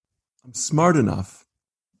I'm smart enough.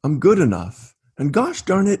 I'm good enough. And gosh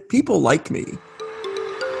darn it, people like me.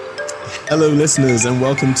 Hello, listeners, and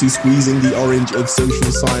welcome to Squeezing the Orange of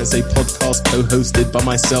Social Science, a podcast co-hosted by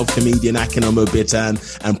myself, comedian Akinum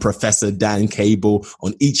Obitan, and Professor Dan Cable.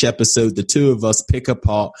 On each episode, the two of us pick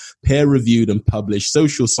apart peer-reviewed and published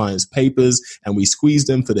social science papers, and we squeeze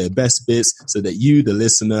them for their best bits so that you, the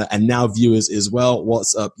listener, and now viewers as well,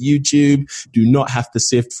 what's up, YouTube, do not have to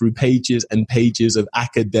sift through pages and pages of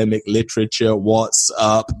academic literature. What's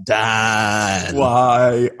up, Dan?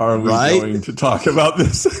 Why are we going to talk about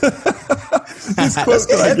this? This quote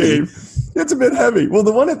that I gave, it's a bit heavy. Well,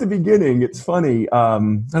 the one at the beginning, it's funny. I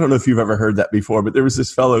don't know if you've ever heard that before, but there was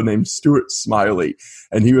this fellow named Stuart Smiley,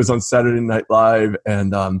 and he was on Saturday Night Live.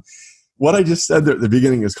 And what I just said there at the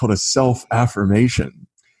beginning is called a self-affirmation.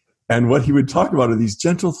 And what he would talk about are these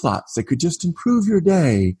gentle thoughts that could just improve your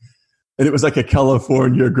day. And it was like a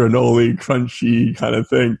California granola crunchy kind of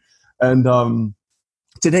thing. And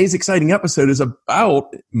today's exciting episode is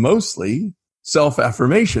about mostly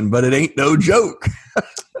self-affirmation, but it ain't no joke.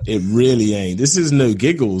 It really ain't. This is no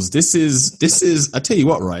giggles. This is, I tell you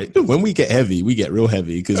what, right? When we get heavy, we get real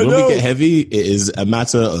heavy, because when we get heavy, it is a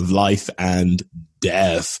matter of life and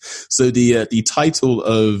death. So the title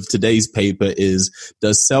of today's paper is,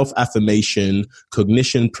 Does Self-Affirmation,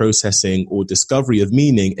 Cognition Processing, or Discovery of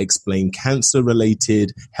Meaning Explain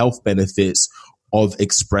Cancer-Related Health Benefits of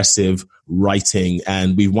Expressive Writing?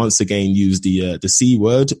 And we once again used the C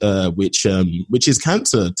word, which is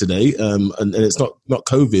cancer today, and it's not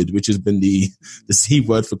COVID, which has been the C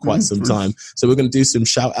word for quite some time. So we're going to do some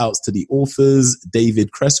shout outs to the authors: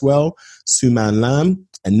 David Cresswell, Suman Lam,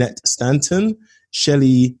 Annette Stanton,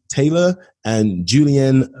 Shelley Taylor, and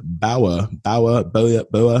Julian Bower. I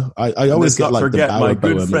always get like the Bower my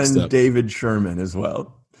good Bower friend mixed up. David Sherman as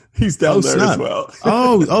well. He's down there snap. as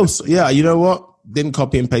well. So, yeah. You know what? Didn't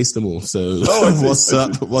copy and paste them all. So what's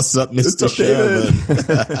up, Mr.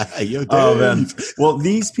 Sherman? Yo, Dave. Oh man. Well,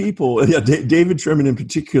 these people, David Sherman in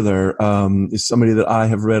particular, is somebody that I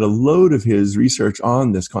have read a load of his research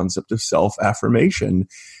on this concept of self-affirmation.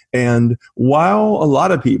 And while a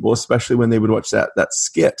lot of people, especially when they would watch that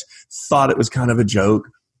skit, thought it was kind of a joke,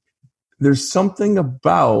 there's something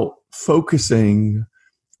about focusing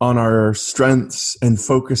on our strengths and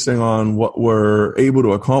focusing on what we're able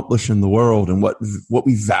to accomplish in the world and what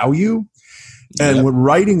we value. And we're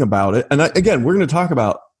writing about it. And again, we're going to talk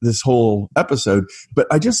about this whole episode, but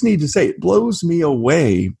I just need to say it blows me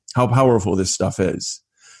away how powerful this stuff is.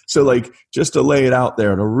 So like, just to lay it out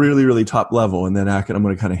there at a really, really top level, and then Akin, I'm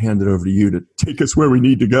going to kind of hand it over to you to take us where we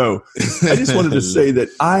need to go. I just wanted to say that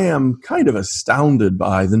I am kind of astounded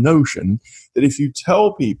by the notion that if you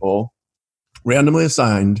tell people randomly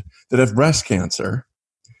assigned that have breast cancer,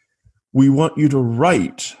 we want you to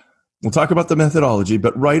write, we'll talk about the methodology,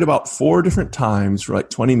 but write about 4 different times for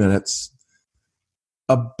like 20 minutes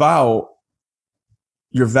about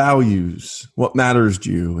your values, what matters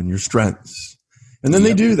to you, and your strengths. And then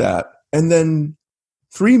they do that. And then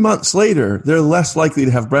 3 months later, they're less likely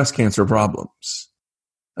to have breast cancer problems.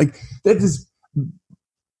 Like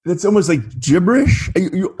that's almost like gibberish.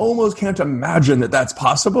 You almost can't imagine that that's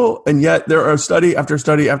possible. And yet there are study after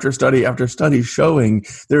study after study after study showing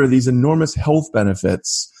there are these enormous health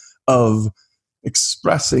benefits of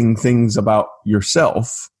expressing things about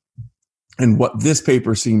yourself. And what this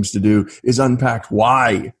paper seems to do is unpack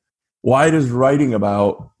why. Why does writing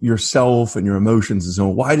about yourself and your emotions and so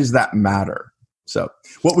on, why does that matter? So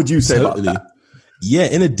what would you say about that? Yeah,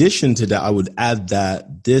 in addition to that, I would add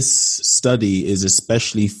that this study is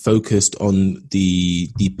especially focused on the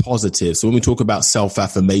positive. So when we talk about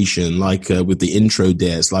self-affirmation, like with the intro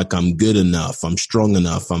there, it's like, I'm good enough, I'm strong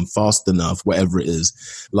enough, I'm fast enough, whatever it is.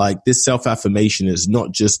 Like, this self-affirmation is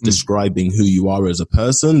not just describing who you are as a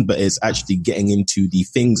person, but it's actually getting into the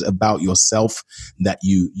things about yourself that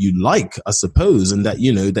you like, I suppose, and that,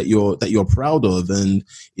 you know, that you're proud of. And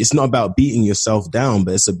it's not about beating yourself down,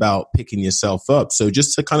 but it's about picking yourself up. So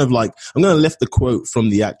just to kind of like, I'm going to lift the quote from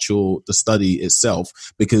the study itself,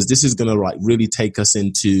 because this is going to like really take us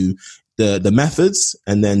into the methods.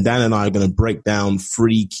 And then Dan and I are going to break down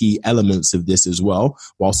 3 key elements of this as well,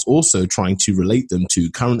 whilst also trying to relate them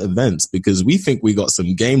to current events, because we think we got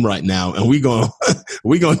some game right now, and we're going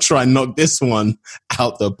to try and knock this one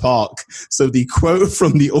out the park. So the quote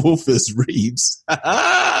from the authors reads,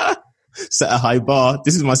 set a high bar.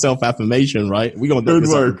 This is my self-affirmation, right? We're going to knock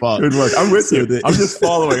this out the park. Good work. I'm with you. I'm just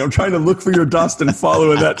following. I'm trying to look for your dust and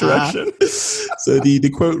follow in that direction. So the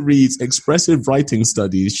quote reads, expressive writing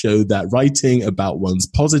studies show that writing about one's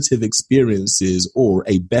positive experiences or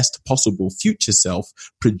a best possible future self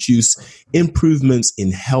produce improvements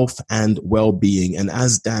in health and well-being. And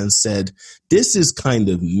as Dan said, this is kind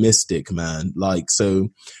of mystic, man. Like, so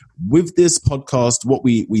with this podcast, what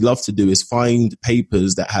we love to do is find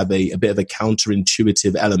papers that have a bit of a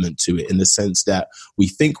counterintuitive element to it, in the sense that we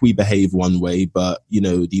think we behave one way, but, you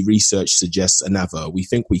know, the research suggests another. We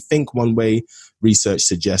think one way, research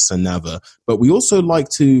suggests another. But we also like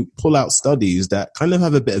to pull out studies that kind of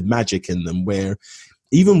have a bit of magic in them, where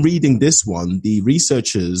even reading this one, the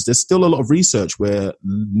researchers, there's still a lot of research where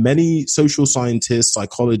many social scientists,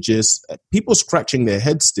 psychologists, people scratching their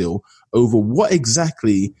heads still over what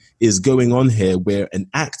exactly is going on here, where an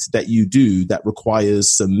act that you do that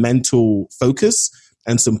requires some mental focus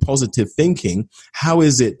and some positive thinking, how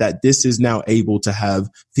is it that this is now able to have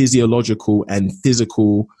physiological and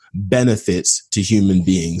physical benefits to human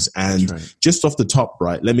beings? And right. Just off the top,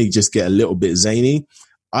 right, let me just get a little bit zany.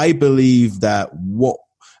 I believe that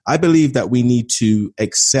we need to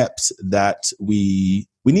accept that we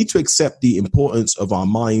need to accept the importance of our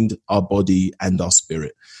mind, our body, and our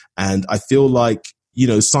spirit. And I feel like, you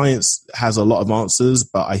know, science has a lot of answers,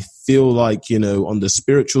 but I feel like, you know, on the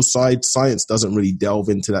spiritual side, science doesn't really delve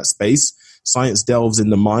into that space. Science delves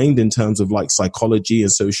in the mind in terms of like psychology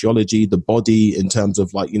and sociology, the body in terms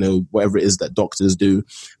of like, you know, whatever it is that doctors do.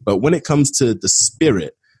 But when it comes to the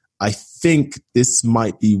spirit, I think this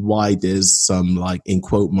might be why there's some, like, in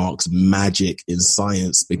quote marks, magic in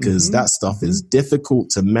science, because that stuff is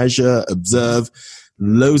difficult to measure, observe,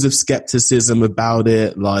 loads of skepticism about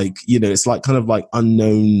it. Like, you know, it's like kind of like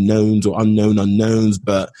unknown knowns or unknown unknowns.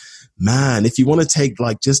 But man, if you want to take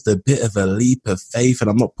like just a bit of a leap of faith,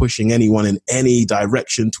 and I'm not pushing anyone in any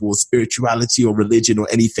direction towards spirituality or religion or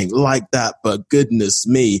anything like that, but goodness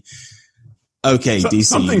me. Okay, DC.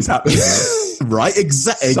 Something's happening. Right?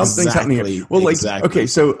 Something's happening. Well, like, okay,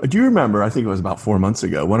 so do you remember, I think it was about 4 months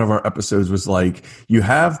ago, one of our episodes was like, you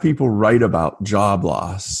have people write about job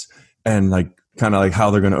loss and like kind of like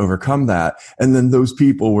how they're going to overcome that. And then those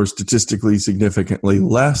people were statistically significantly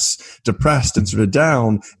less depressed and sort of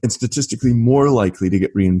down and statistically more likely to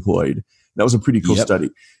get reemployed. That was a pretty cool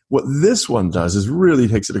study. What this one does is really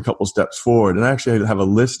takes it a couple steps forward. And I actually have a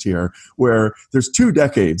list here where there's 2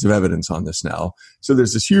 decades of evidence on this now. So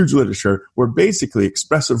there's this huge literature where basically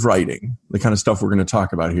expressive writing, the kind of stuff we're going to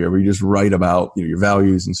talk about here, where you just write about, you know, your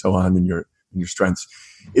values and so on and your strengths.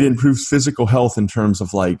 It improves physical health in terms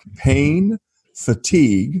of like pain,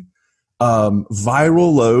 fatigue,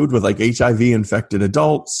 viral load with like HIV infected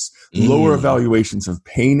adults, lower evaluations of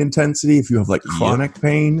pain intensity if you have like chronic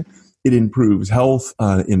pain. It improves health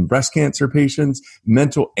in breast cancer patients,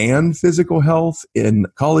 mental and physical health in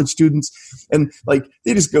college students. And like,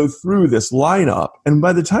 they just go through this lineup. And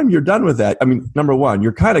by the time you're done with that, I mean, number one,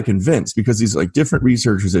 you're kind of convinced because these are like different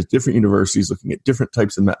researchers at different universities looking at different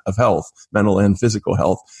types of health, mental and physical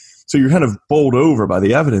health. So you're kind of bowled over by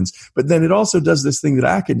the evidence. But then it also does this thing that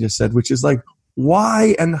Akin just said, which is like,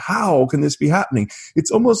 why and how can this be happening? It's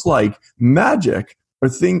almost like magic or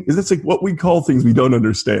thing. It's like what we call things we don't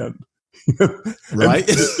understand. Right.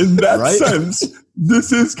 In that sense,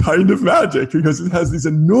 this is kind of magic because it has these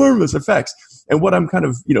enormous effects. And what I'm kind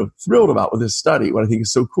of, you know, thrilled about with this study, what I think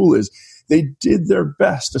is so cool is they did their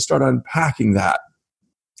best to start unpacking that.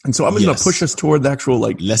 And so I'm going to push us toward the actual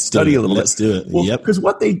study a little bit. Let's do it. Well, because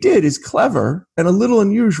what they did is clever and a little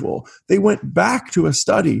unusual. They went back to a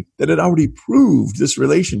study that had already proved this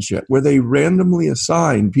relationship where they randomly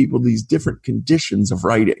assigned people these different conditions of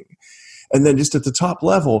writing. And then just at the top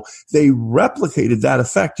level, they replicated that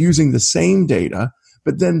effect using the same data,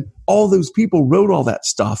 but then all those people wrote all that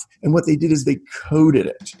stuff. And what they did is they coded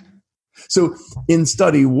it. So in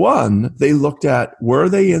study 1, they looked at, were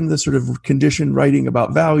they in the sort of condition writing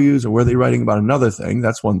about values or were they writing about another thing?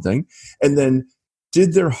 That's one thing. And then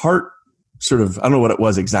did their heart sort of, I don't know what it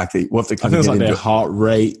was exactly. We'll have to kind of get into their heart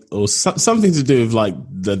rate or something to do with like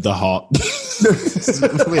the heart.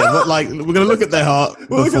 But like, we're going to look at their heart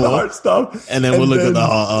We'll look at the heart stuff. And then we'll look at the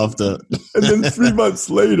heart after. And then 3 months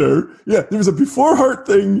later, there was a before heart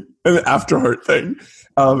thing and an after heart thing.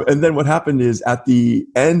 And then what happened is at the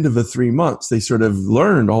end of the 3 months, they sort of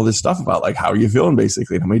learned all this stuff about like, how are you feeling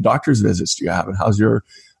basically? And how many doctor's visits do you have? And how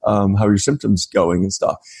are your symptoms going and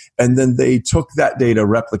stuff? And then they took that data,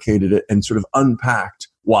 replicated it, and sort of unpacked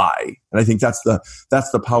why. And I think that's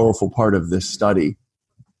the powerful part of this study.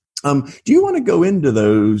 Do you want to go into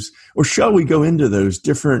those, or shall we go into those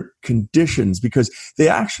different conditions? Because they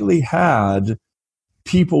actually had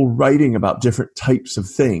people writing about different types of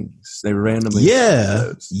things. They randomly.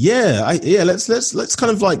 Let's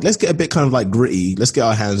kind of like, let's get a bit kind of like gritty. Let's get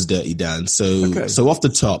our hands dirty, Dan. So off the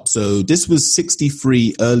top. So this was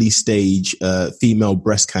 63 early stage female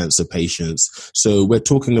breast cancer patients. So we're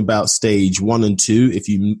talking about stage 1 and 2. If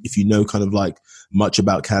you know kind of like much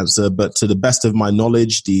about cancer, but to the best of my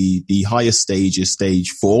knowledge, the highest stage is stage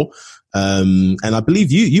 4. And I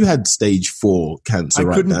believe you had stage 4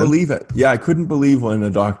 cancer. I couldn't believe it. Yeah, I couldn't believe when a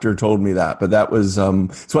doctor told me that, but that was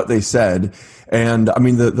it's what they said. And I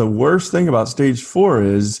mean, the worst thing about stage 4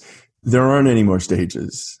 is there aren't any more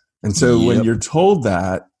stages. And so when you're told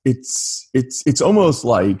that, it's almost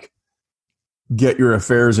like get your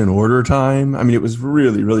affairs in order time. I mean, it was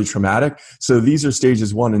really, really traumatic. So these are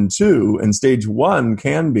stages 1 and 2, and stage 1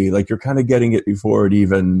 can be like you're kind of getting it before it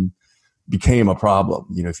even became a problem,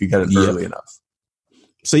 if you get it early enough.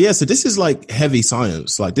 So this is like heavy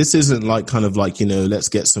science. Like this isn't like kind of like, let's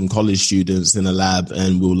get some college students in a lab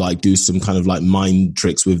and we'll like do some kind of like mind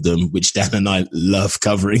tricks with them, which Dan and I love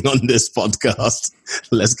covering on this podcast.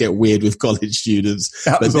 Let's get weird with college students.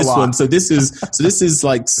 But this one, so this is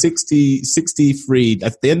like 63.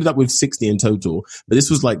 They ended up with 60 in total, but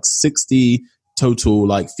this was like 60 total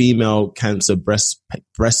like female cancer breast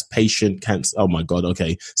patient cancer. Oh my God.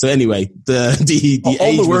 Okay. So anyway, the all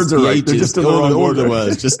age the words was, are right. They're just in the wrong order. The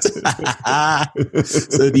words just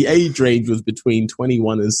so the age range was between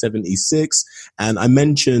 21 and 76. And I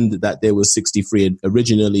mentioned that there was 63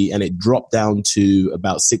 originally and it dropped down to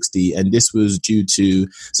about 60. And this was due to,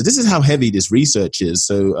 so this is how heavy this research is.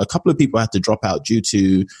 So a couple of people had to drop out due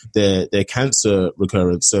to their cancer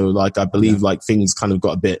recurrence. So like, I believe like things kind of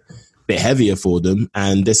got a bit heavier for them,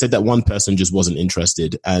 and they said that one person just wasn't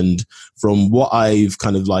interested. And from what I've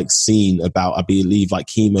kind of like seen about, I believe like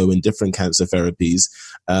chemo and different cancer therapies,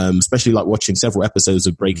 especially like watching several episodes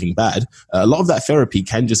of Breaking Bad, a lot of that therapy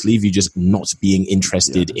can just leave you just not being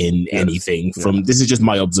interested in anything. This is just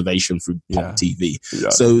my observation through pop TV.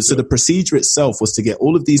 So the procedure itself was to get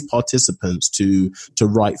all of these participants to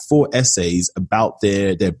write 4 essays about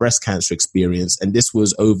their breast cancer experience, and this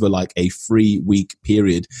was over like a 3-week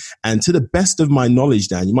period. And to the best of my knowledge,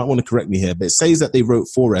 Dan, you might want to correct me here, but it says that they wrote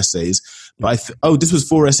 4 essays. But this was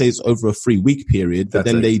 4 essays over a 3-week period. But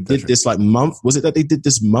then they did this like month. Was it that they did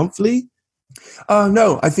this monthly?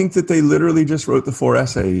 No, I think that they literally just wrote the 4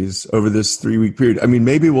 essays over this 3-week period. I mean,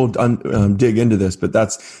 maybe we'll dig into this, but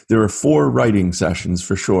there were 4 writing sessions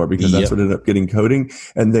for sure, because that's what ended up getting coding.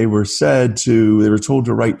 And they were told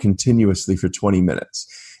to write continuously for 20 minutes.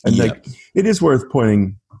 And it is worth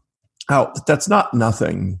pointing out that that's not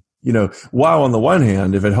nothing. While on the one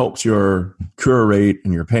hand, if it helps your cure rate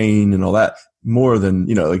and your pain and all that more than,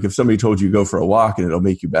 like if somebody told you go for a walk and it'll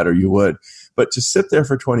make you better, you would. But to sit there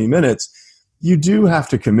for 20 minutes, you do have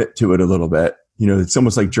to commit to it a little bit. It's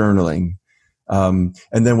almost like journaling. And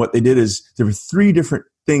then what they did is there were 3 different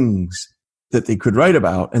things that they could write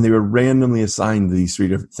about, and they were randomly assigned these 3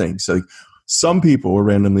 different things. So some people were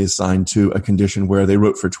randomly assigned to a condition where they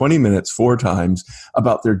wrote for 20 minutes 4 times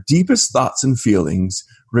about their deepest thoughts and feelings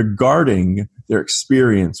regarding their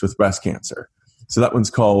experience with breast cancer. So that one's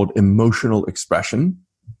called emotional expression.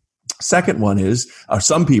 Second one is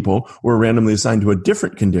some people were randomly assigned to a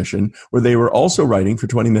different condition where they were also writing for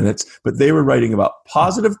 20 minutes, but they were writing about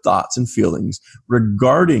positive thoughts and feelings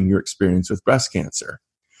regarding your experience with breast cancer.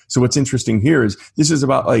 So what's interesting here is this is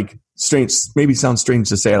about like strange, maybe sounds strange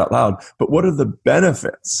to say it out loud, but what are the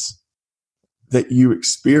benefits that you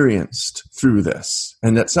experienced through this?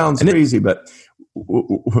 And that sounds crazy, but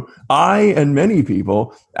I and many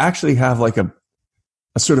people actually have like a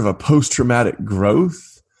sort of a post-traumatic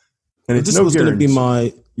growth. And it's this was going to be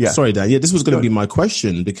my, sorry, Dan. Yeah, this was going to be my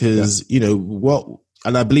question because,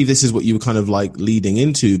 and I believe this is what you were kind of like leading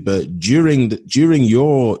into, but during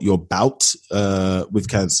your bout with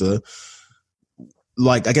cancer,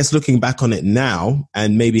 like, I guess looking back on it now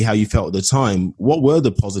and maybe how you felt at the time, what were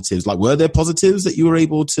the positives? Like, were there positives that you were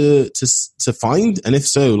able to find? And if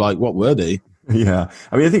so, like, what were they? Yeah.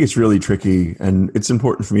 I mean, I think it's really tricky, and it's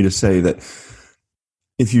important for me to say that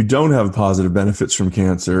if you don't have positive benefits from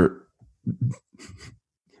cancer,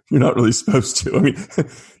 you're not really supposed to. I mean,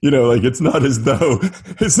 like it's not as though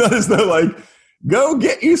like, go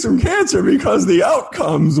get you some cancer because the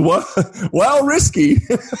outcomes, while risky.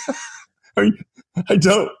 I mean, I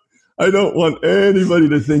don't want anybody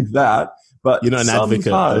to think that, but you're not an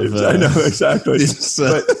advocate. I know exactly.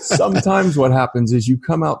 But sometimes what happens is you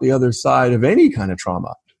come out the other side of any kind of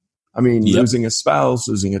trauma. I mean, losing a spouse,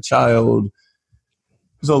 losing a child.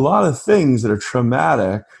 There's a lot of things that are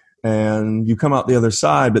traumatic and you come out the other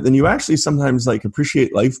side, but then you actually sometimes like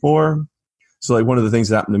appreciate life more. So like one of the things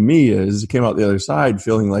that happened to me is I came out the other side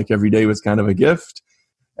feeling like every day was kind of a gift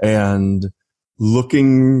and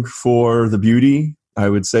looking for the beauty. I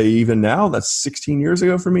would say even now, that's 16 years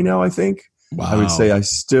ago for me now, I think. Wow. I would say I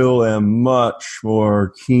still am much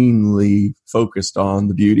more keenly focused on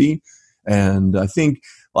the beauty. And I think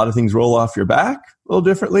a lot of things roll off your back a little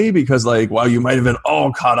differently because like, while you might have been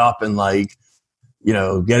all caught up in like, you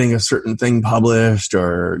know, getting a certain thing published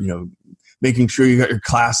or, you know, making sure you got your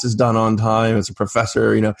classes done on time as a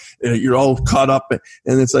professor, you know, you're all caught up and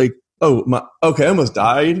it's like, okay, I almost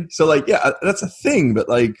died. So like, yeah, that's a thing, but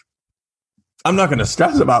like, I'm not going to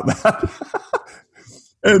stress about that.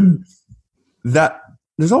 And that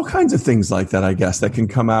there's all kinds of things like that, I guess, that can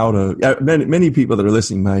come out of many people that are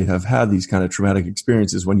listening might have had these kind of traumatic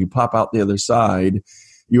experiences. When you pop out the other side,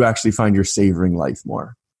 you actually find you're savoring life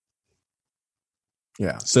more.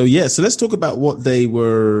 Yeah. So let's talk about what they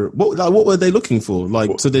were. What were they looking for?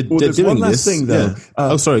 Like, so they're doing one last this thing, though.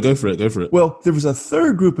 Yeah. Sorry, go for it. Well, there was a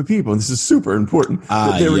third group of people, and this is super important.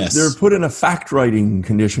 They were put in a fact writing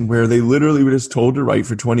condition where they literally were just told to write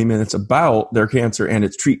for 20 minutes about their cancer and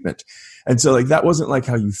its treatment. And so, like, that wasn't like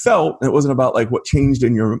how you felt. And it wasn't about like what changed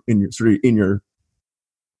in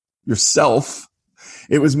yourself.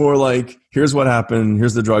 It was more like, here's what happened.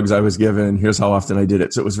 Here's the drugs I was given. Here's how often I did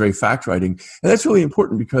it. So it was very fact writing. And that's really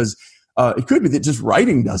important because it could be that just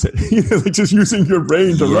writing does it, like just using your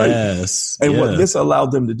brain to write. And what this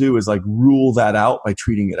allowed them to do is like rule that out by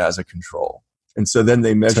treating it as a control. And so then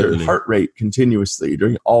they measured heart rate continuously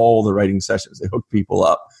during all the writing sessions. They hooked people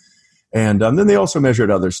up. And then they also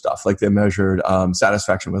measured other stuff. Like they measured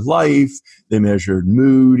satisfaction with life. They measured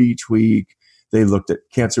mood each week. They looked at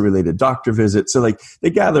cancer-related doctor visits. So like they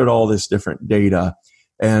gathered all this different data.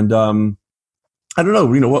 And I don't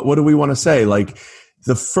know, what do we want to say? Like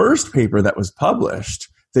the first paper that was published,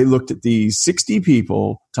 they looked at these 60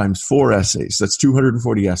 people times 4 essays. That's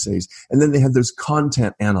 240 essays. And then they had those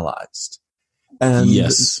content analyzed. And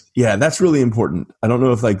yeah, that's really important. I don't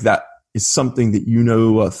know if like that is something that you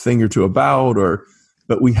know a thing or two about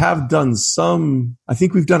but we have done I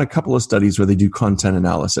think we've done a couple of studies where they do content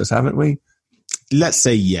analysis, haven't we? Let's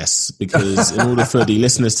say yes, because in order for the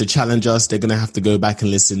listeners to challenge us, they're going to have to go back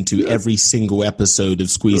and listen to every single episode of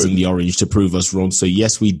Squeezing the Orange to prove us wrong. So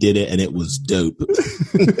yes, we did it, and it was dope.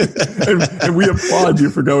 and we applaud you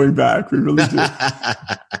for going back. We really do.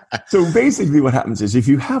 So basically what happens is if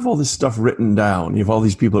you have all this stuff written down, you have all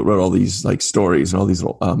these people that wrote all these like stories and all these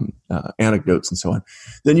little anecdotes and so on,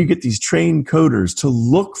 then you get these trained coders to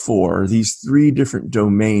look for these 3 different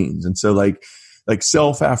domains. And so like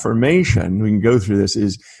self-affirmation, we can go through this,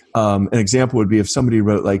 is an example would be if somebody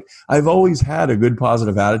wrote like, I've always had a good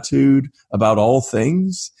positive attitude about all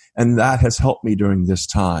things, and that has helped me during this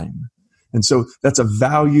time. And so that's a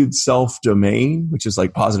valued self-domain, which is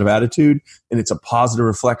like positive attitude, and it's a positive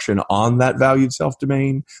reflection on that valued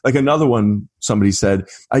self-domain. Like another one, somebody said,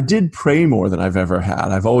 I did pray more than I've ever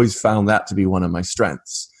had. I've always found that to be one of my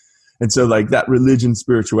strengths. And so like that religion,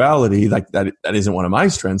 spirituality, like that isn't one of my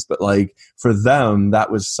strengths, but like for them, that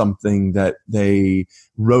was something that they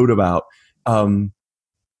wrote about. And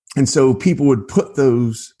so people would put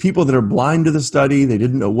those people that are blind to the study, they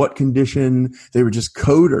didn't know what condition, they were just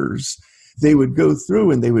coders. They would go through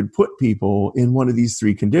and they would put people in one of these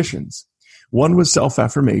 3 conditions. One was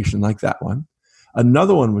self-affirmation, like that one.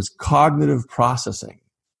 Another one was cognitive processing.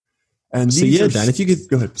 And so Dan, if you could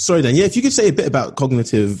go ahead. Sorry, Dan. Yeah, if you could say a bit about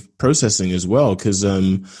cognitive processing as well, because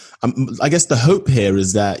I guess the hope here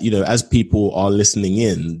is that as people are listening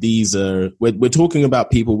in, we're talking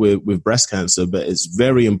about people with breast cancer, but it's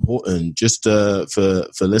very important just for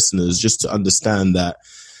listeners just to understand that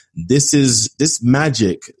this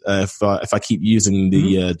magic. If I keep using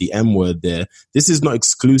the M word there, this is not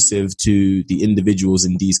exclusive to the individuals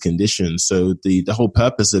in these conditions. So the whole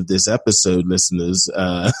purpose of this episode, listeners,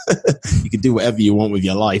 you can do whatever you want with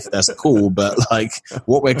your life. That's cool. But like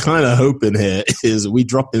what we're kind of hoping here is we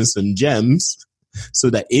drop in some gems so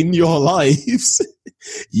that in your lives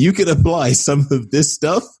you can apply some of this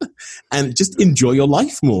stuff and just enjoy your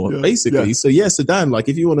life more, basically. Yeah. So Dan, like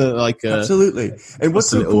if you want to absolutely. And what's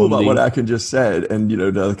so cool about what Akin just said, and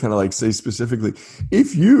to kind of like say specifically,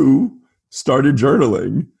 if you started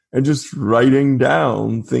journaling and just writing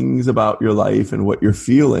down things about your life and what you're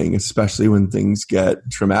feeling, especially when things get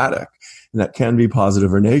traumatic, and that can be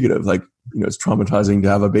positive or negative, like it's traumatizing to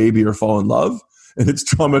have a baby or fall in love. And it's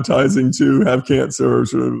traumatizing to have cancer or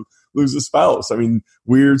sort of lose a spouse. I mean,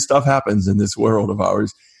 weird stuff happens in this world of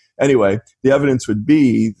ours. Anyway, the evidence would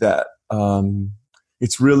be that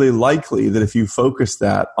it's really likely that if you focus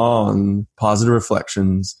that on positive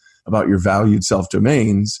reflections, about your valued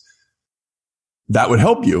self-domains, that would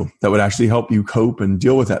help you. That would actually help you cope and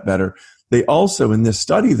deal with that better. They also, in this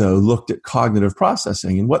study, though, looked at cognitive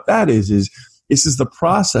processing. And what that is this is the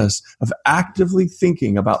process of actively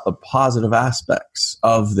thinking about the positive aspects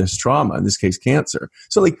of this trauma, in this case, cancer.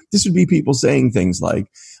 So like this would be people saying things like,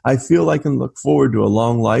 I feel I can look forward to a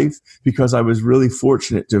long life because I was really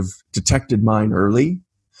fortunate to have detected mine early.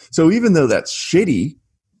 So even though that's shitty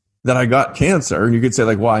that I got cancer, and you could say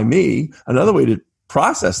like, why me? Another way to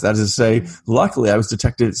process that is to say, luckily I was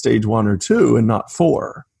detected at stage 1 or 2 and not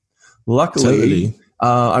 4. Luckily, totally.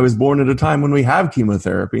 I was born at a time when we have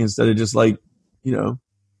chemotherapy instead of just like,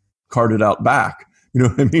 carted out back. You know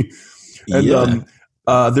what I mean?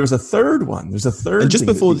 And there's a third one. There's a third. And just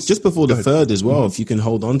before the third as well, if you can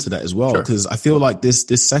hold on to that as well, because I feel like this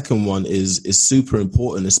second one is super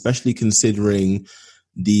important, especially considering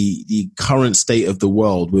the current state of the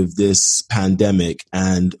world with this pandemic.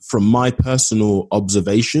 And from my personal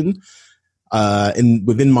observation,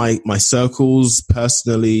 within my circles,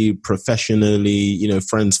 personally, professionally,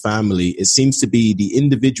 friends, family, it seems to be the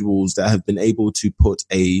individuals that have been able to put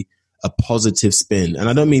a positive spin. And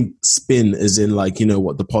I don't mean spin as in like,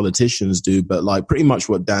 what the politicians do, but like pretty much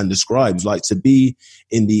what Dan describes, like to be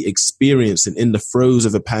in the experience and in the throes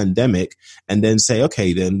of a pandemic and then say,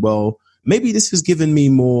 okay, then, well, maybe this has given me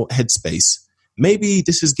more headspace. Maybe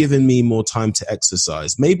this has given me more time to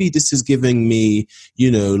exercise. Maybe this is giving me,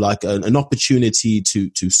 like an opportunity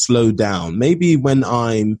to slow down. Maybe when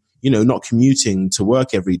I'm, not commuting to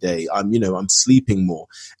work every day, I'm sleeping more.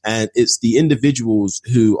 And it's the individuals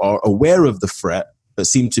who are aware of the threat, but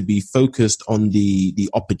seem to be focused on the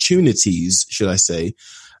opportunities, should I say.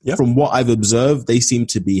 Yep. From what I've observed, they seem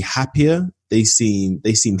to be happier. They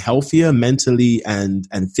seem healthier mentally and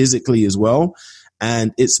physically as well.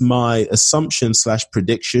 And it's my assumption /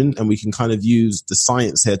 prediction, and we can kind of use the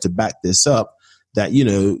science here to back this up, that,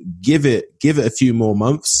 give it a few more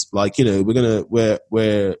months. Like,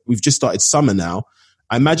 we've just started summer now.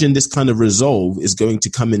 I imagine this kind of resolve is going to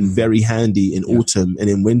come in very handy in autumn and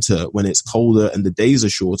in winter when it's colder and the days are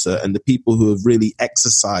shorter, and the people who have really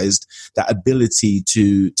exercised that ability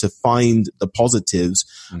to find the positives.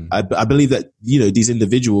 I believe that, these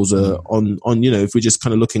individuals are on, if we're just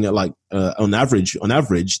kind of looking at like, on average,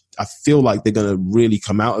 I feel like they're going to really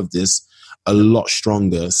come out of this a lot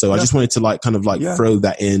stronger. So I just wanted to throw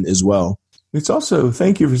that in as well. It's also,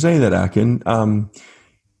 thank you for saying that, Akin.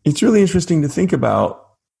 It's really interesting to think about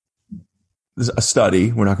a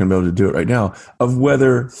study, we're not going to be able to do it right now, of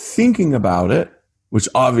whether thinking about it, which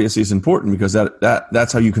obviously is important because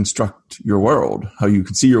that's how you construct your world, how you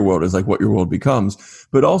can see your world is like what your world becomes,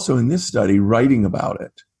 but also in this study, writing about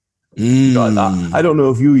it. I don't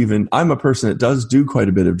know if I'm a person that does do quite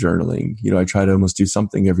a bit of journaling. I try to almost do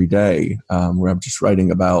something every day where I'm just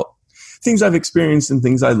writing about things I've experienced and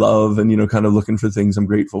things I love and, kind of looking for things I'm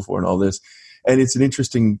grateful for and all this. And it's an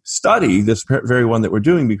interesting study, this very one that we're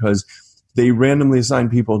doing, because they randomly assign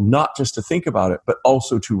people not just to think about it, but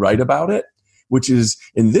also to write about it, which is,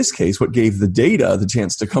 in this case, what gave the data the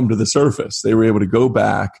chance to come to the surface. They were able to go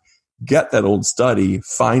back, get that old study,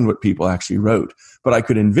 find what people actually wrote. But I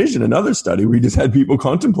could envision another study where you just had people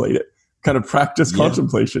contemplate it, kind of practice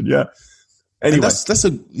contemplation. Yeah. Anyway.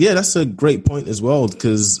 That's a great point as well,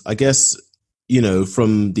 because I guess,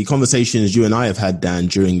 from the conversations you and I have had, Dan,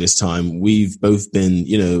 during this time, we've both been,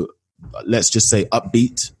 let's just say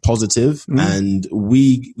upbeat, positive, and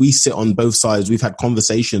we sit on both sides. We've had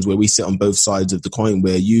conversations where we sit on both sides of the coin,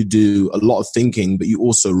 where you do a lot of thinking, but you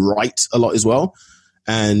also write a lot as well.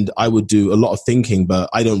 And I would do a lot of thinking, but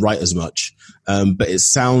I don't write as much. But it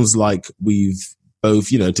sounds like we've both,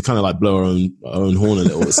 to kind of like blow our own horn a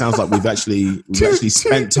little. It sounds like we've actually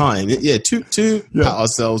spent time, to pat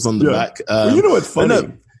ourselves on the back. Well, you know what's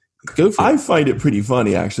funny? Go for it. I find it pretty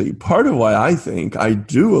funny, actually. Part of why I think I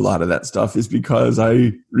do a lot of that stuff is because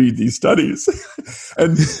I read these studies.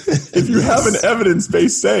 And if you have an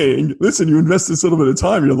evidence-based saying, listen, you invest this little bit of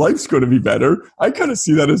time, your life's going to be better. I kind of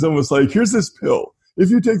see that as almost like, here's this pill.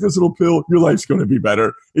 If you take this little pill, your life's going to be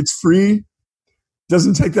better. It's free.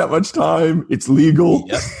 Doesn't take that much time. It's legal.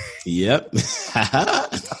 Yep. You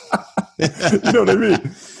know what I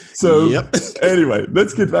mean? So anyway,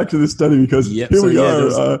 let's get back to this study because here we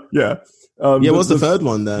are. What's the third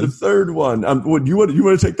one then? The third one. You want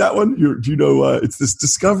to take that one? Do you know? It's this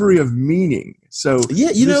discovery of meaning. So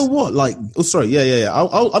yeah, you know what? Like, oh, sorry, yeah.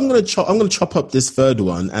 I'm gonna chop up this third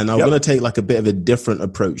one, and I'm gonna take like a bit of a different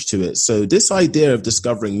approach to it. So this idea of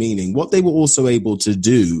discovering meaning, what they were also able to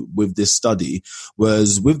do with this study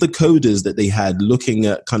was with the coders that they had looking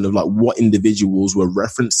at kind of like what individuals were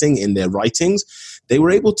referencing in their writings, they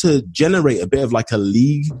were able to generate a bit of like a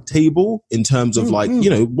league table in terms of like, you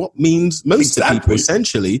know, what means most to people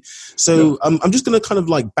essentially. So I'm just going to kind of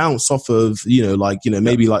like bounce off of, you know, like, you know,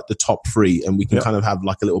 maybe like the top three, and we can kind of have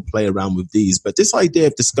like a little play around with these. But this idea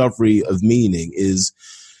of discovery of meaning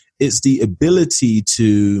it's the ability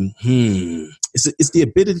to, it's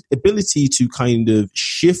the ability to kind of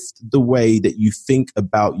shift the way that you think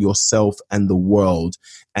about yourself and the world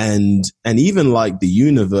and even like the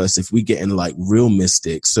universe, if we get in like real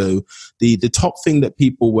mystic. So the top thing that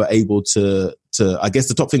people were able to I guess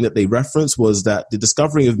the top thing that they referenced was that the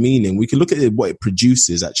discovery of meaning, we can look at what it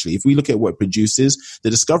produces actually. If we look at what it produces, the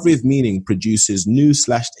discovery of meaning produces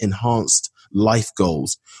new/enhanced life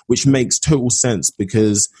goals, which makes total sense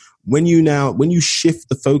because when you shift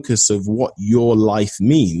the focus of what your life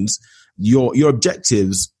means, your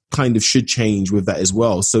objectives kind of should change with that as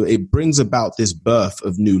well. So it brings about this birth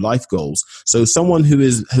of new life goals. So someone who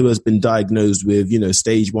has been diagnosed with, you know,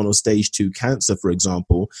 stage 1 or stage 2 cancer, for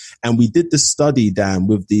example, and we did this study, Dan,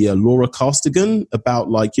 with the Laura Costigan about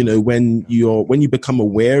like, you know, when you become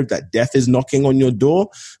aware that death is knocking on your door,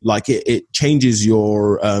 like it changes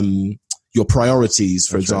your priorities,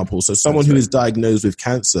 for example. Right. So someone who is diagnosed with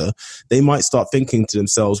cancer, they might start thinking to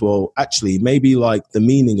themselves, well, actually, maybe like the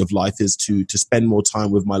meaning of life is to spend more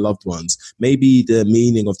time with my loved ones. Maybe the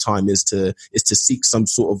meaning of time is to seek some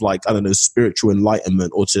sort of like, I don't know, spiritual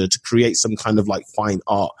enlightenment or to create some kind of like fine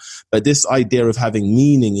art. But this idea of having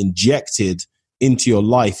meaning injected into your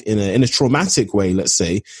life in a traumatic way, let's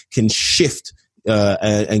say, can shift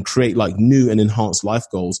and create like new and enhanced life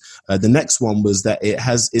goals. The next one was that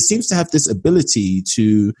it seems to have this ability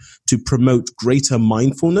to promote greater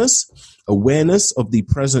mindfulness, awareness of the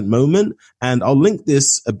present moment. And I'll link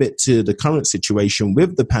this a bit to the current situation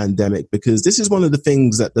with the pandemic, because this is one of the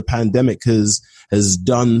things that the pandemic has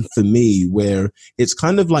done for me, where it's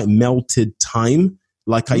kind of like melted time.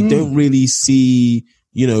 Like I don't really see,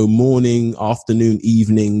 you know, morning, afternoon,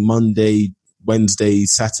 evening, Monday, Wednesday,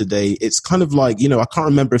 Saturday. It's kind of like, you know, I can't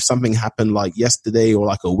remember if something happened like yesterday or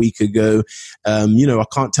like a week ago. You know, I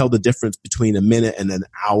can't tell the difference between a minute and an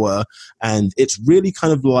hour. And it's really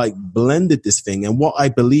kind of like blended this thing. And what I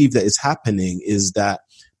believe that is happening is that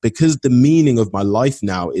because the meaning of my life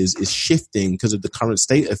now is shifting because of the current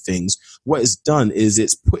state of things, what it's done is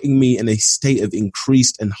it's putting me in a state of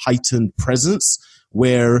increased and heightened presence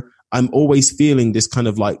where I'm always feeling this kind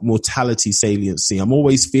of like mortality saliency. I'm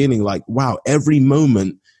always feeling like, wow, every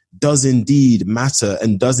moment does indeed matter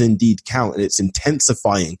and does indeed count. And it's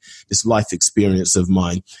intensifying this life experience of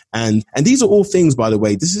mine. And these are all things, by the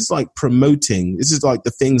way, this is like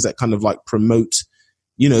the things that kind of like promote,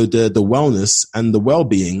 you know, the wellness and the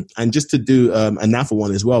well-being. And just to do another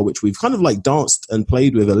one as well, which we've kind of like danced and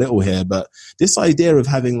played with a little here, but this idea of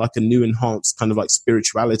having like a new enhanced kind of like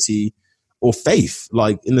spirituality or faith,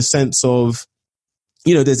 like in the sense of,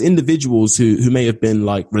 you know, there's individuals who may have been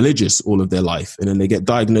like religious all of their life, and then they get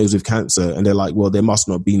diagnosed with cancer and they're like, well, there must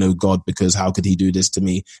not be no God because how could he do this to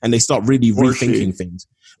me? And they start really rethinking things.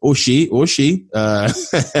 Or she,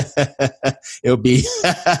 it'll be,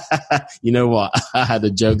 you know what? I had a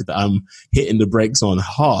joke that I'm hitting the brakes on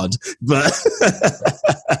hard, but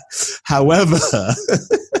however,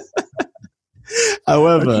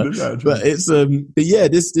 but it's but yeah,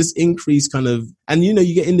 this increase kind of, and you know,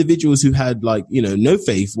 you get individuals who had like, you know, no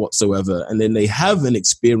faith whatsoever, and then they have an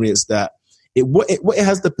experience that what it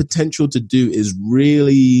has the potential to do is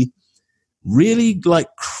really like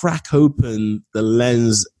crack open the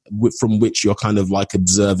lens from which you're kind of like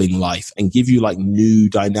observing life and give you like new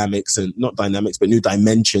dynamics, and not dynamics, but new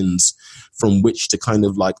dimensions from which to kind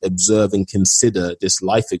of like observe and consider this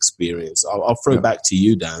life experience. I'll throw back to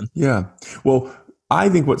you, Dan. Yeah. Well, I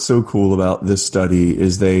think what's so cool about this study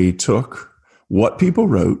is they took what people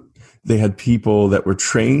wrote. They had people that were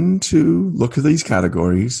trained to look at these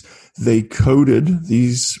categories. They coded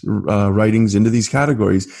these writings into these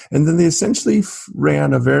categories, and then they essentially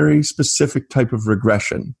ran a very specific type of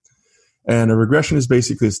regression. And a regression is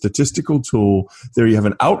basically a statistical tool. There you have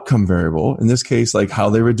an outcome variable, in this case, like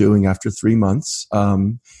how they were doing after 3 months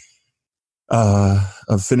of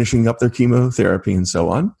finishing up their chemotherapy and so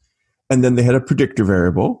on. And then they had a predictor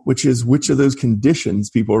variable, which is which of those conditions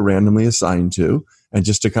people are randomly assigned to. And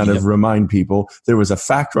just to kind of remind people, there was a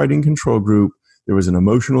fact-writing control group, there was an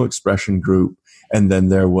emotional expression group, and then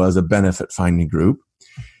there was a benefit-finding group.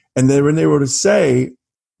 And then when they were to say,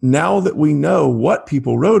 now that we know what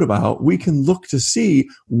people wrote about, we can look to see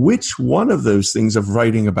which one of those things of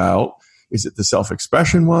writing about, is it the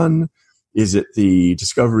self-expression one? Is it the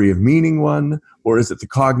discovery of meaning one? Or is it the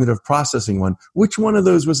cognitive processing one? Which one of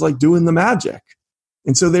those was like doing the magic?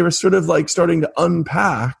 And so they were sort of like starting to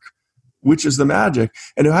unpack which is the magic.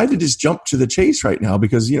 And I had to just jump to the chase right now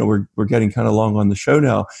because, we're getting kind of long on the show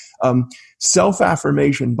now.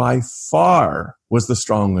 Self-affirmation by far was the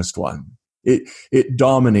strongest one. It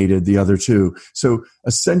dominated the other two. So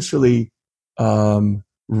essentially,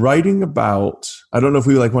 writing about, I don't know if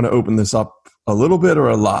we want to open this up a little bit or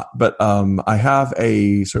a lot, but I have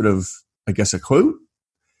a sort of, I guess, a quote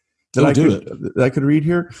that I could read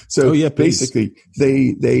here. So basically,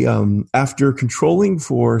 they after controlling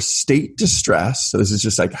for state distress, so this is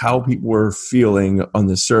just like how people were feeling on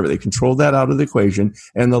this survey, they controlled that out of the equation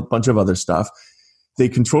and a bunch of other stuff. They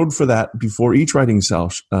controlled for that before each writing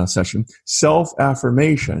session,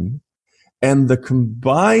 self-affirmation, and the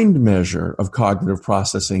combined measure of cognitive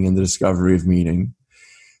processing and the discovery of meaning.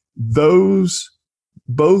 Those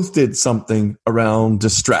both did something around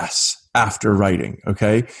distress after writing,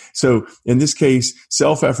 okay? So in this case,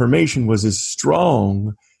 self-affirmation was as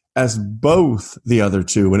strong as both the other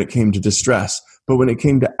two when it came to distress. But when it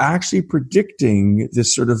came to actually predicting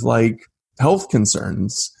this sort of like health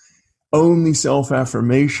concerns, only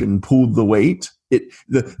self-affirmation pulled the weight.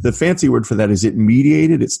 The fancy word for that is it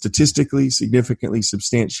mediated, it statistically significantly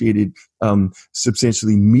substantially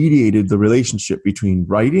mediated the relationship between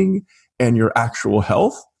writing and your actual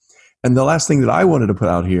health. And the last thing that I wanted to put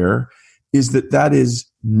out here is that is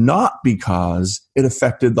not because it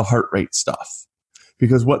affected the heart rate stuff.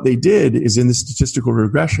 Because what they did is in the statistical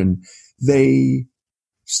regression, they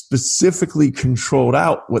specifically controlled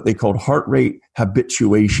out what they called heart rate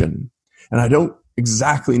habituation. And I don't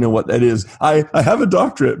exactly know what that is. I have a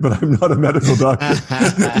doctorate, but I'm not a medical doctor.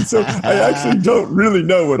 So I actually don't really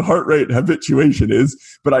know what heart rate habituation is.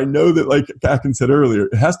 But I know that, like Kakin said earlier,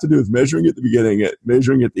 it has to do with measuring at the beginning,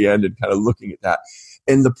 measuring at the end, and kind of looking at that.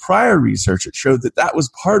 In the prior research, it showed that was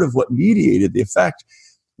part of what mediated the effect.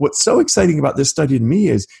 What's so exciting about this study to me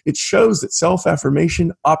is it shows that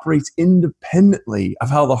self-affirmation operates independently of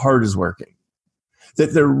how the heart is working.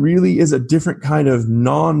 That there really is a different kind of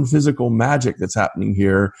non-physical magic that's happening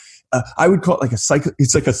here. I would call it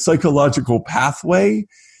it's like a psychological pathway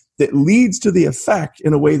that leads to the effect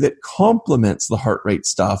in a way that complements the heart rate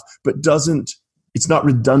stuff, but it's not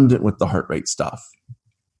redundant with the heart rate stuff.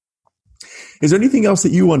 Is there anything else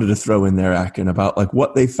that you wanted to throw in there, Akin, about like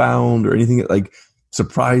what they found or anything that like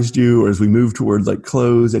surprised you, or as we move towards like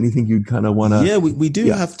close, anything you'd kind of want to? Yeah, we do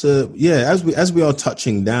have to. Yeah, as we are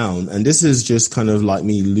touching down, and this is just kind of like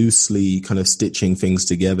me loosely kind of stitching things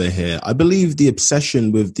together here. I believe the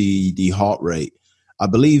obsession with the heart rate. I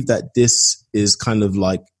believe that this is kind of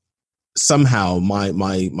like somehow my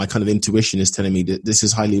kind of intuition is telling me that this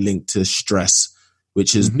is highly linked to stress,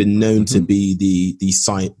 which has been known to be the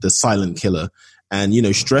silent killer. And,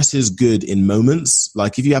 stress is good in moments.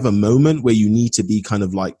 Like if you have a moment where you need to be kind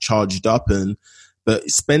of like charged up but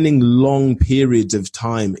spending long periods of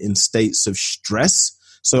time in states of stress.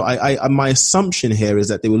 So my assumption here is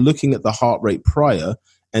that they were looking at the heart rate prior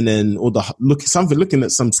and then, looking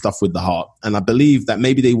at some stuff with the heart. And I believe that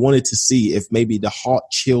maybe they wanted to see if maybe the heart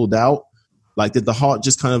chilled out. Like, did the heart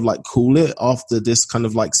just kind of like cool it after this kind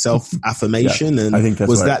of like self-affirmation? And I think that's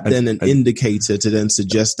was that then an indicator to then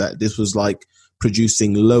suggest that this was like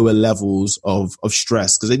producing lower levels of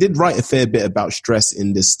stress? Because they did write a fair bit about stress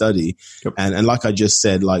in this study. Yep. And like I just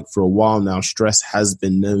said, like for a while now, stress has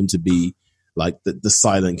been known to be like the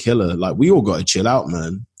silent killer. Like we all got to chill out,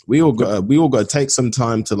 man. We all got to take some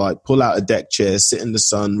time to like pull out a deck chair, sit in the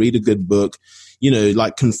sun, read a good book,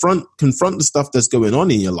 like confront the stuff that's going on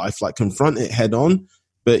in your life, like confront it head on.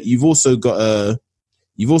 But you've also got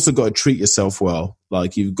to treat yourself well.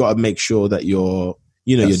 Like you've got to make sure that your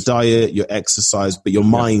diet, your exercise, but your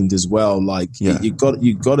mind as well. Like you got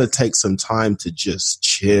to take some time to just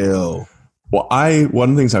chill. Well, one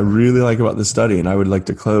of the things I really like about this study, and I would like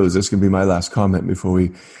to close, this can be my last comment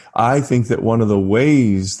I think that one of the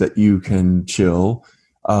ways that you can chill,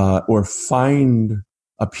 or find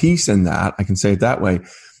a peace in that, I can say it that way,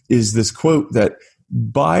 is this quote that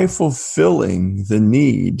by fulfilling the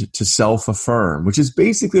need to self-affirm, which is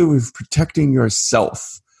basically with protecting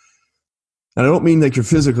yourself. And I don't mean like your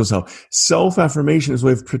physical self. Self-affirmation is a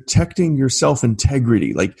way of protecting your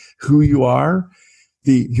self-integrity, like who you are.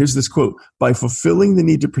 Here's this quote: by fulfilling the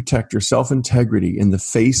need to protect your self-integrity in the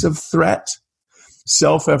face of threat,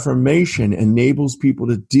 self-affirmation enables people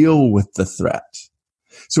to deal with the threat.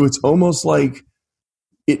 So it's almost like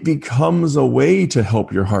it becomes a way to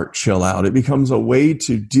help your heart chill out. It becomes a way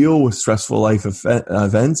to deal with stressful life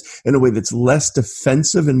events in a way that's less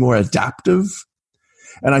defensive and more adaptive.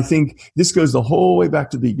 And I think this goes the whole way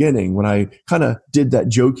back to the beginning when I kind of did that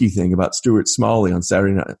jokey thing about Stuart Smalley on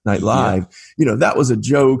Saturday Night Live. Yeah. You know, that was a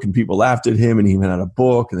joke and people laughed at him, and he even had a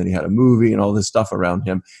book, and then he had a movie and all this stuff around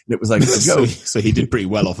him. And it was like a joke. So he did pretty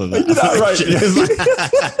well off of that. Yeah, right.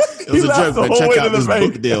 It was a joke, but check out this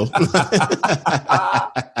book deal.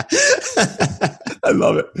 I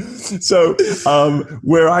love it. So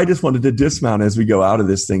where I just wanted to dismount as we go out of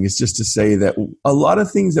this thing is just to say that a lot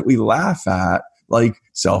of things that we laugh at, like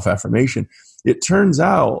self-affirmation, it turns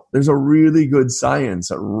out there's a really good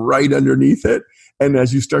science right underneath it. And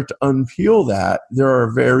as you start to unpeel that, there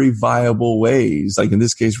are very viable ways, like in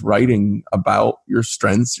this case, writing about your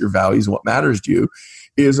strengths, your values, what matters to you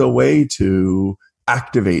is a way to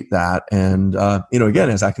activate that. And, again,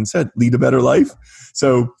 as Akin said, lead a better life.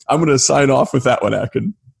 So I'm going to sign off with that one,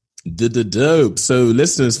 Akin. Dope. So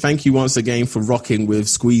listeners, thank you once again for rocking with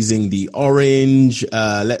Squeezing the Orange.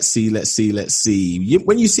 Let's see.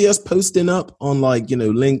 When you see us posting up on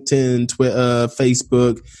LinkedIn, Twitter,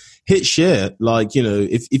 Facebook, hit share.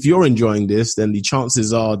 If you're enjoying this, then the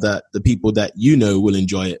chances are that the people that you know will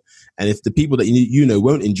enjoy it. And if the people that you know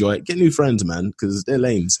won't enjoy it, get new friends, man, because they're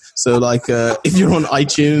lames. So if you're on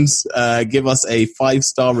iTunes, give us a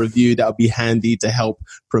 5-star review. That would be handy to help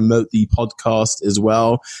promote the podcast as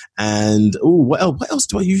well. And what else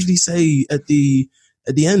do I usually say at the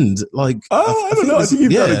end? I don't know. I think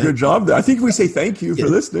you've done a good job there. I think we say thank you for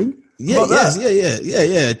listening.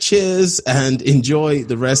 Yeah. Cheers and enjoy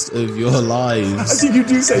the rest of your lives. I think you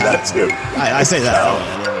do say that too. I say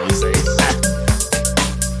that.